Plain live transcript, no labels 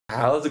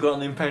How's it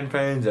going, Pen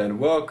Fans, and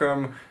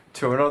welcome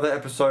to another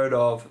episode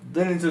of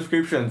Linen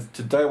Subscriptions.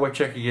 Today we're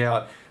checking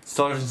out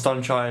Sergeant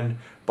Sunshine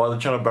by the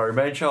channel Barry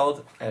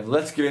Manchild, and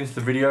let's get into the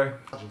video.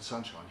 Sergeant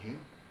Sunshine here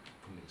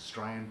from the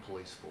Australian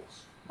Police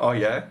Force. Oh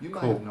yeah? You may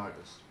cool. have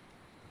noticed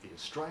the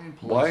Australian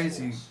Police Why Force is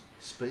he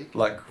speak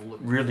like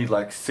really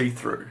like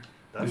see-through?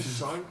 That This is is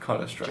so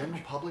kind of the strange.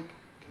 general public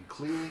can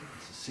clearly and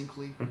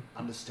succinctly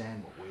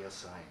understand what we are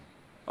saying.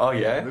 Oh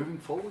yeah? Moving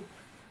forward,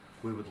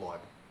 we would like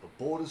the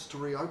borders to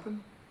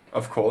reopen.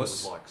 Of We would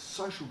course. like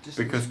social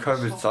distancing Because to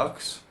COVID stop.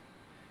 sucks.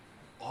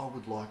 I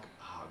would like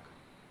a hug.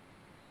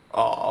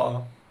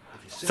 Aww.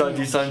 If you see me Sergeant on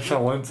the Sunshine street,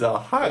 wants a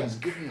hug. please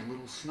give me a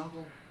little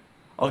snuggle,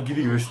 I'll give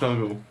you a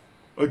snuggle.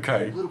 a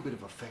Okay. little bit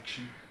of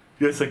affection,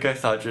 Yes, okay,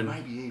 Sergeant.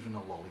 maybe even a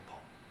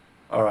lollipop.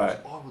 Alright.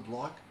 I would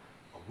like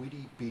a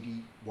witty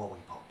bitty wally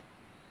pop.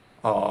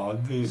 Aw,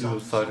 this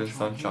Sergeant is Sergeant Sunshine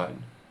here.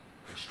 Sunshine.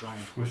 The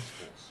Australian Police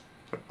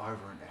Force.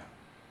 Over and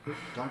out.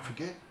 Don't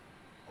forget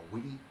a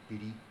witty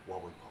bitty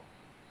wally pop.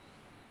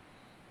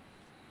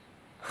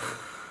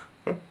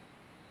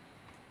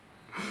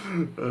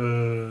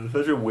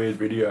 Such a weird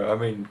video. I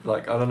mean,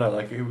 like, I don't know,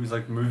 like, it was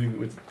like moving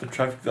with the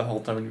traffic the whole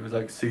time and it was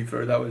like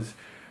see-through. That was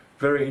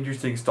very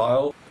interesting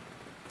style.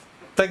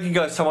 Thank you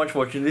guys so much for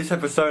watching this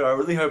episode. I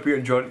really hope you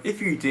enjoyed it.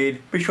 If you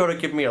did, be sure to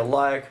give me a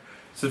like,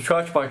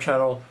 subscribe to my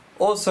channel.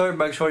 Also,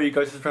 make sure you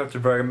guys subscribe to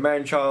Barry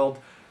Manchild.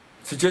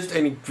 Suggest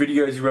any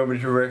videos you want me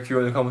to react to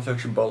in the comment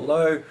section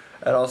below.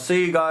 And I'll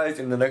see you guys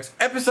in the next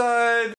episode.